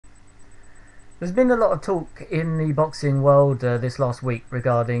There's been a lot of talk in the boxing world this last week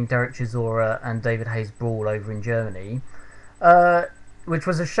regarding Dereck Chisora and David Haye's brawl over in Germany, uh, which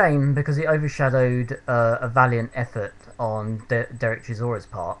was a shame because it overshadowed a valiant effort on Dereck Chisora's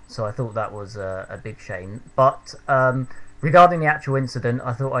part. So I thought that was a big shame. But regarding the actual incident,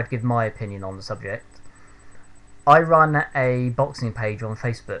 I thought I'd give my opinion on the subject. I run a boxing page on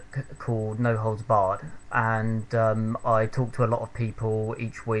Facebook called No Holds Barred, and I talk to a lot of people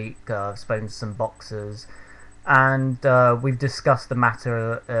each week. I've spoken to some boxers, and we've discussed the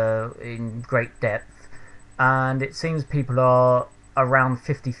matter in great depth. And it seems people are around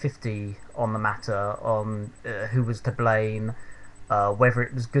 50-50 on the matter, on who was to blame, whether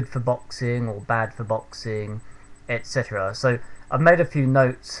it was good for boxing or bad for boxing, etc. So I've made a few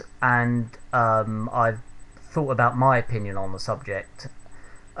notes, and I've thought about my opinion on the subject.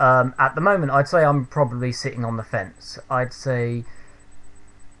 At the moment, I'd say I'm probably sitting on the fence. I'd say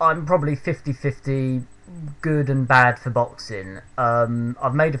I'm probably 50-50, good and bad for boxing.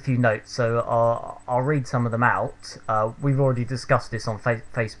 I've made a few notes, so I'll read some of them out. We've already discussed this on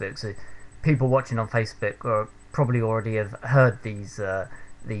Facebook, so people watching on Facebook probably already have heard these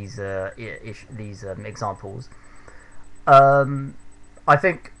examples. I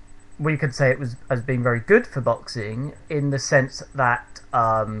think we could say it was as being very good for boxing in the sense that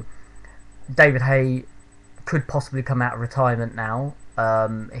David Haye could possibly come out of retirement now.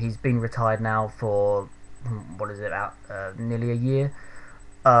 He's been retired now for what is it, about nearly a year.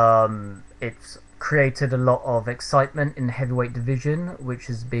 It's created a lot of excitement in the heavyweight division, which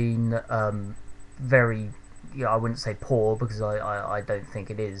has been very, I wouldn't say poor because I don't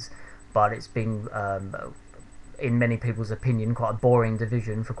think it is, but it's been in many people's opinion, quite a boring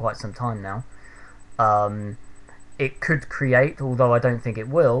division for quite some time now. It could create, although I don't think it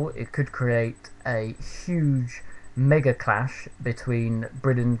will, it could create a huge mega clash between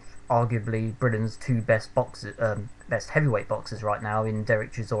arguably Britain's two best boxers, best heavyweight boxers right now, in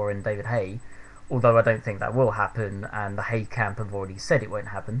Dereck Chisora and David Haye. Although I don't think that will happen, and the Haye camp have already said it won't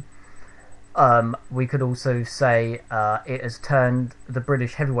happen. We could also say it has turned the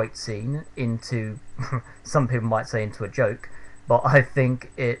British heavyweight scene into, some people might say into a joke, but I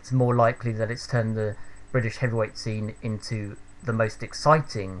think it's more likely that it's turned the British heavyweight scene into the most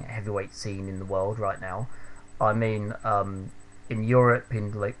exciting heavyweight scene in the world right now. I mean, in Europe,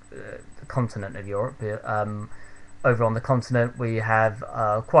 in the continent of Europe, over on the continent we have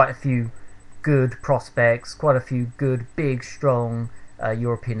quite a few good prospects, quite a few good, big, strong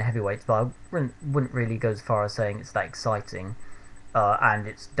European heavyweights, but I wouldn't really go as far as saying it's that exciting. And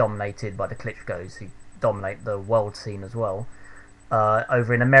it's dominated by the Klitschkos, who dominate the world scene as well.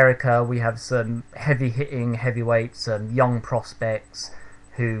 Over in America, we have some heavy-hitting heavyweights, some young prospects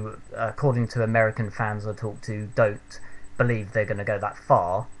who, according to American fans I talk to, don't believe they're going to go that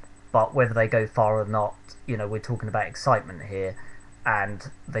far. But whether they go far or not, we're talking about excitement here, and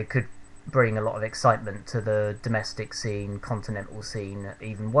they could bring a lot of excitement to the domestic scene, continental scene,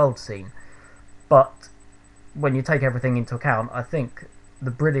 even world scene. But when you take everything into account, I think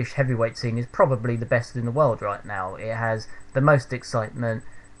the British heavyweight scene is probably the best in the world right now. It has the most excitement,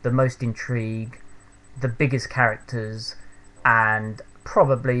 the most intrigue, the biggest characters, and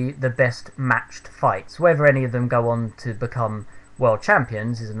probably the best matched fights. Whether any of them go on to become world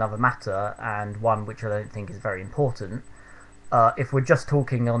champions is another matter, and one which I don't think is very important. If we're just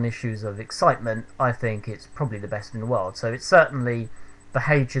talking on issues of excitement, I think it's probably the best in the world. So it's certainly, the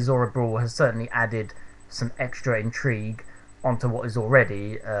Haye Chisora brawl has certainly added some extra intrigue onto what is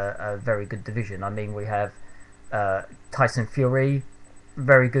already a very good division. I mean, we have Tyson Fury,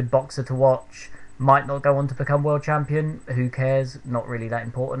 very good boxer to watch. Might not go on to become world champion. Who cares? Not really that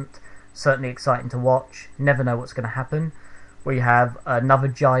important. Certainly exciting to watch. Never know what's going to happen. We have another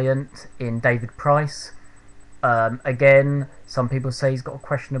giant in David Price. Again, some people say he's got a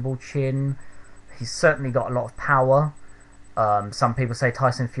questionable chin. He's certainly got a lot of power. Some people say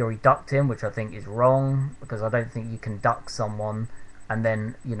Tyson Fury ducked him, which I think is wrong, because I don't think you can duck someone and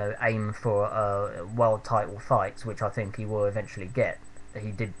then, aim for world title fights, which I think he will eventually get.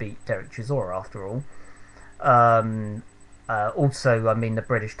 He did beat Dereck Chisora after all. Also, I mean, the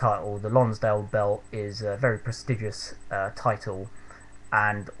British title, the Lonsdale belt, is a very prestigious title,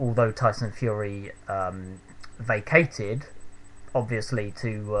 and although Tyson Fury vacated, obviously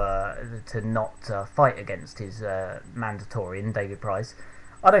to not fight against his Mandatorian David Price,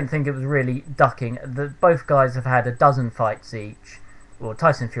 I don't think it was really ducking. Both guys have had a dozen fights each. Well,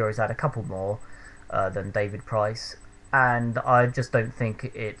 Tyson Fury's had a couple more than David Price, and I just don't think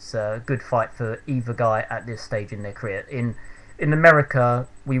it's a good fight for either guy at this stage in their career. In America,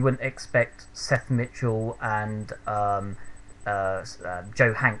 we wouldn't expect Seth Mitchell and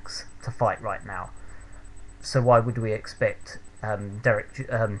Joe Hanks to fight right now. So why would we expect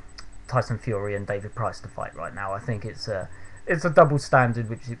Tyson Fury and David Price to fight right now? I think it's a double standard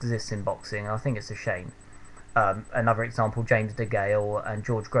which exists in boxing. I think it's a shame. Another example, James DeGale and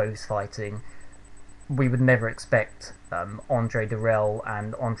George Groves fighting. We would never expect Andre Dirrell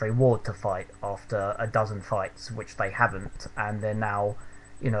and Andre Ward to fight after a dozen fights, which they haven't, and they're now,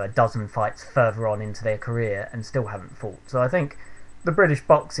 a dozen fights further on into their career and still haven't fought. So I think the British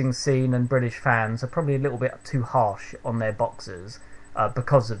boxing scene and British fans are probably a little bit too harsh on their boxers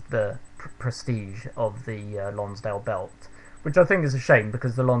because of the prestige of the Lonsdale belt, which I think is a shame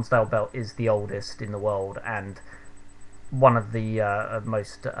because the Lonsdale belt is the oldest in the world and one of the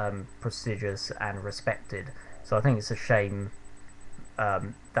most prestigious and respected. So I think it's a shame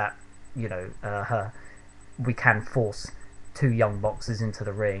that we can force two young boxers into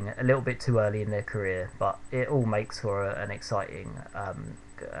the ring a little bit too early in their career, but it all makes for an exciting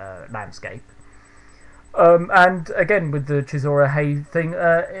landscape. And again, with the Chisora Haye thing,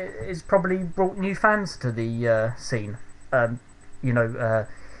 it's probably brought new fans to the scene.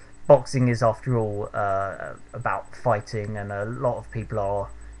 Boxing is, after all, about fighting, and a lot of people are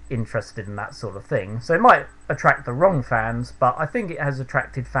interested in that sort of thing. So it might attract the wrong fans, but I think it has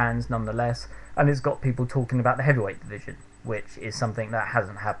attracted fans nonetheless, and it's got people talking about the heavyweight division, which is something that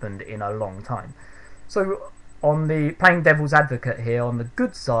hasn't happened in a long time. So on the playing devil's advocate here, on the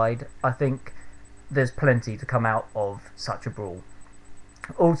good side, I think there's plenty to come out of such a brawl.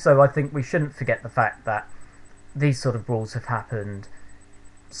 Also, I think we shouldn't forget the fact that these sort of brawls have happened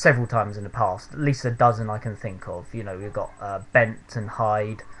several times in the past, at least a dozen I can think of. We've got Bent and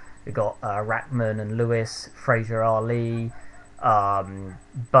Hyde, we've got Rackman and Lewis, Fraser Ali,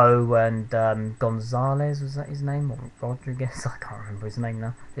 Bow and Gonzalez, was that his name? Or Rodriguez? I can't remember his name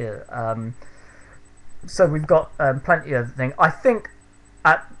now. Yeah. So we've got plenty of things. I think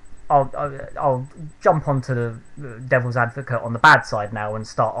I'll jump onto the devil's advocate on the bad side now and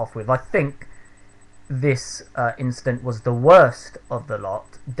start off with, I think this incident was the worst of the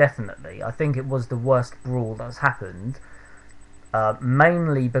lot, definitely. I think it was the worst brawl that's happened,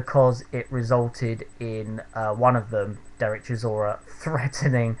 mainly because it resulted in one of them, Dereck Chisora,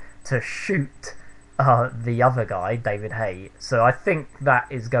 threatening to shoot the other guy, David Haye. So I think that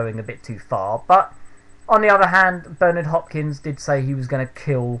is going a bit too far. But on the other hand, Bernard Hopkins did say he was going to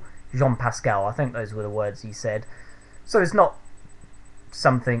kill Jean Pascal. I think those were the words he said. So it's not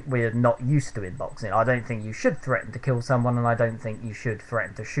something we're not used to in boxing. I don't think you should threaten to kill someone, and I don't think you should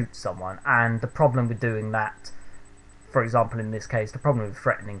threaten to shoot someone. And the problem with doing that, for example in this case, the problem with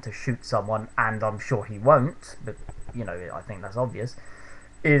threatening to shoot someone, and I'm sure he won't, but I think that's obvious,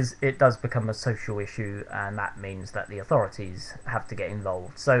 is it does become a social issue, and that means that the authorities have to get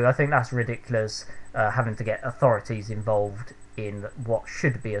involved. So I think that's ridiculous, having to get authorities involved in what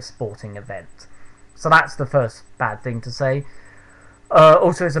should be a sporting event. So that's the first bad thing to say.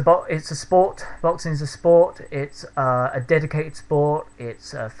 Also, it's a sport. Boxing's a sport. It's a dedicated sport.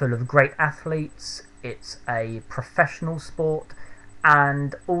 It's full of great athletes. It's a professional sport,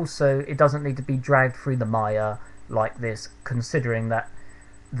 and also it doesn't need to be dragged through the mire like this, considering that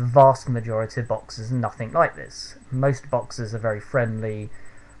the vast majority of boxers are nothing like this. Most boxers are very friendly,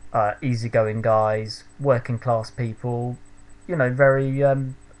 easygoing guys, working class people, very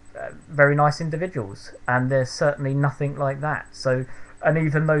nice individuals, and there's certainly nothing like that. So, and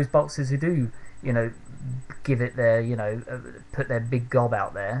even those boxers who do, give it their, put their big gob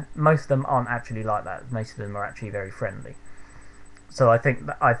out there, most of them aren't actually like that. Most of them are actually very friendly. So I think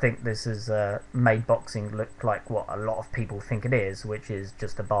this has made boxing look like what a lot of people think it is, which is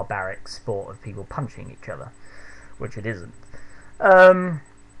just a barbaric sport of people punching each other, which it isn't.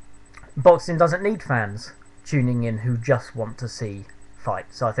 Boxing doesn't need fans tuning in who just want to see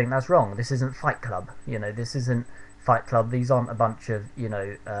fights. So I think that's wrong. This isn't Fight Club. This isn't Fight Club. These aren't a bunch of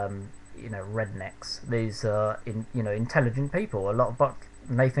rednecks. These are intelligent people. A lot of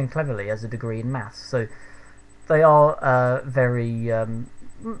Nathan Cleverly has a degree in maths, so they are very.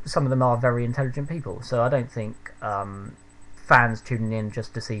 Some of them are very intelligent people. So I don't think fans tuning in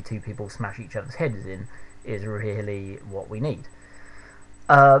just to see two people smash each other's heads in is really what we need.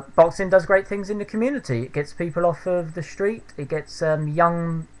 Boxing does great things in the community. It gets people off of the street. It gets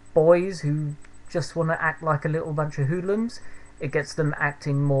young boys who just want to act like a little bunch of hoodlums. It gets them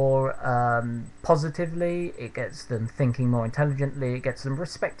acting more positively. It gets them thinking more intelligently. It gets them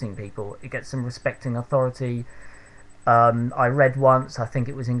respecting people. It gets them respecting authority. I read once, I think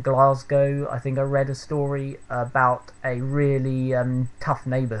it was in Glasgow, I think I read a story about a really tough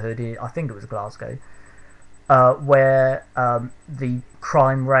neighbourhood, I think it was Glasgow, where the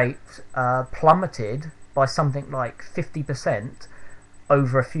crime rate plummeted by something like 50%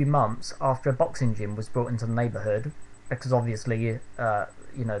 over a few months after a boxing gym was brought into the neighbourhood, because obviously, the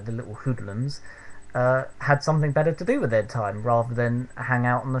little hoodlums had something better to do with their time rather than hang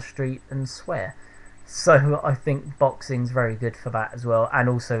out on the street and swear. So I think boxing's very good for that as well, and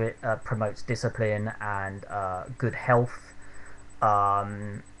also it promotes discipline and good health,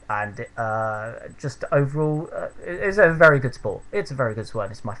 and just overall, it's a very good sport. It's a very good sport,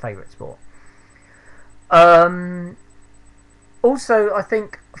 and it's my favourite sport. Also, I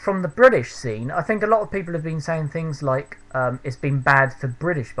think from the British scene, I think a lot of people have been saying things like it's been bad for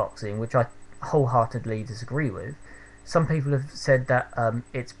British boxing, which I wholeheartedly disagree with. Some people have said that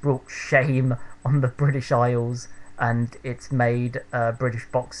it's brought shame on the British Isles and it's made British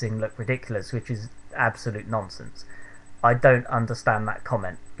boxing look ridiculous, which is absolute nonsense. I don't understand that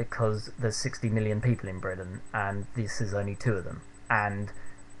comment, because there's 60 million people in Britain and this is only 2 of them, and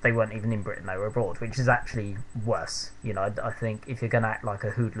they weren't even in Britain, they were abroad, which is actually worse. I think if you're going to act like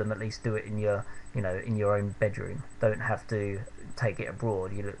a hoodlum, at least do it in your own bedroom. Don't have to take it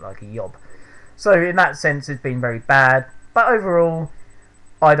abroad. You look like a yob. So in that sense, it's been very bad. But overall,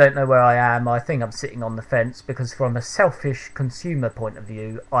 I don't know where I am. I think I'm sitting on the fence, because from a selfish consumer point of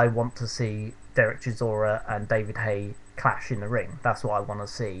view, I want to see Dereck Chisora and David Haye clash in the ring. That's what I want to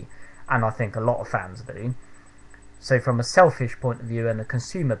see, and I think a lot of fans do. So from a selfish point of view and a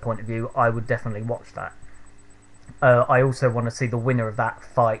consumer point of view, I would definitely watch that. I also want to see the winner of that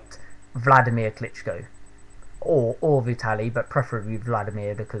fight Vladimir Klitschko. Or Vitali, but preferably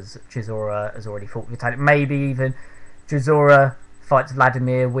Vladimir, because Chisora has already fought Vitali. Maybe even Chisora fights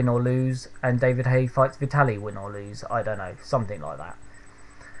Vladimir, win or lose, and David Haye fights Vitali, win or lose. I don't know, something like that.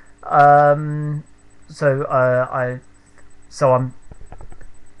 So I'm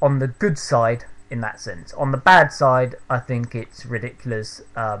on the good side in that sense. On the bad side, I think it's ridiculous,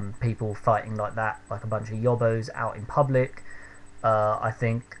 people fighting like that, like a bunch of yobbos out in public. I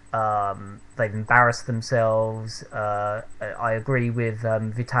think they've embarrassed themselves. I agree with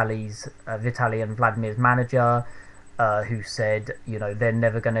Vitali and Vladimir's manager, who said, they're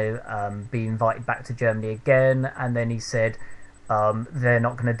never going to be invited back to Germany again, and then he said they're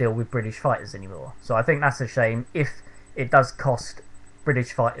not going to deal with British fighters anymore. So I think that's a shame. If it does cost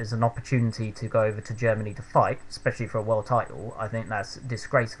British fighters an opportunity to go over to Germany to fight, especially for a world title, I think that's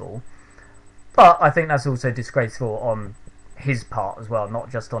disgraceful. But I think that's also disgraceful on his part as well,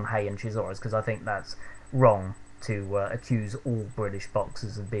 not just on Haye and Chisora's, because I think that's wrong to accuse all British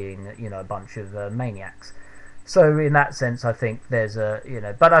boxers of being, a bunch of maniacs. So in that sense, I think there's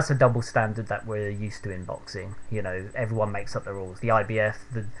but that's a double standard that we're used to in boxing. Everyone makes up their rules. The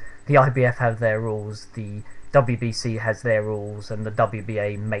IBF have their rules, the WBC has their rules, and the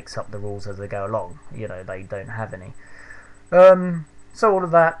WBA makes up the rules as they go along. They don't have any. So all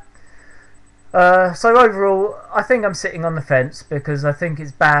of that. So overall, I think I'm sitting on the fence, because I think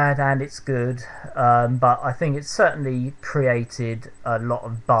it's bad and it's good, but I think it's certainly created a lot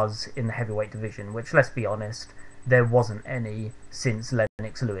of buzz in the heavyweight division, which, let's be honest, there wasn't any since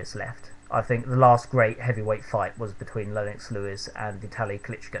Lennox Lewis left. I think the last great heavyweight fight was between Lennox Lewis and Vitali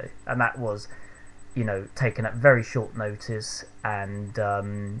Klitschko, and that was, taken at very short notice, and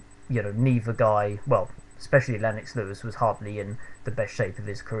neither guy, well, especially Lennox Lewis, was hardly in the best shape of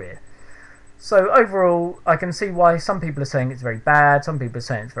his career. So overall, I can see why some people are saying it's very bad, some people are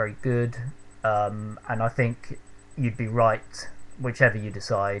saying it's very good, and I think you'd be right, whichever you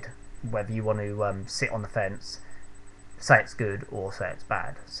decide, whether you want to sit on the fence, say it's good, or say it's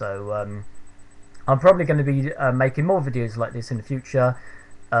bad. So I'm probably going to be making more videos like this in the future.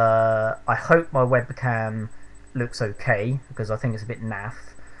 I hope my webcam looks okay, because I think it's a bit naff.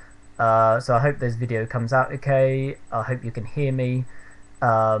 So I hope this video comes out okay. I hope you can hear me.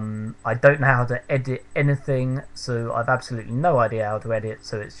 I don't know how to edit anything, so I've absolutely no idea how to edit,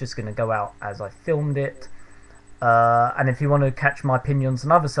 so it's just going to go out as I filmed it. And if you want to catch my opinions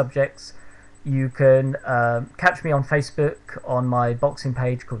on other subjects, you can catch me on Facebook on my boxing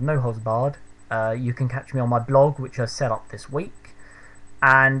page called No Holds Barred. You can catch me on my blog, which I set up this week,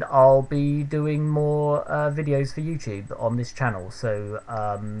 and I'll be doing more videos for YouTube on this channel, so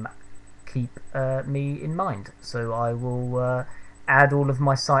keep me in mind. So I will add all of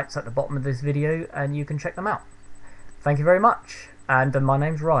my sites at the bottom of this video, and you can check them out. Thank you very much, and my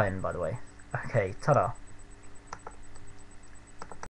name's Ryan, by the way. Okay, ta-da.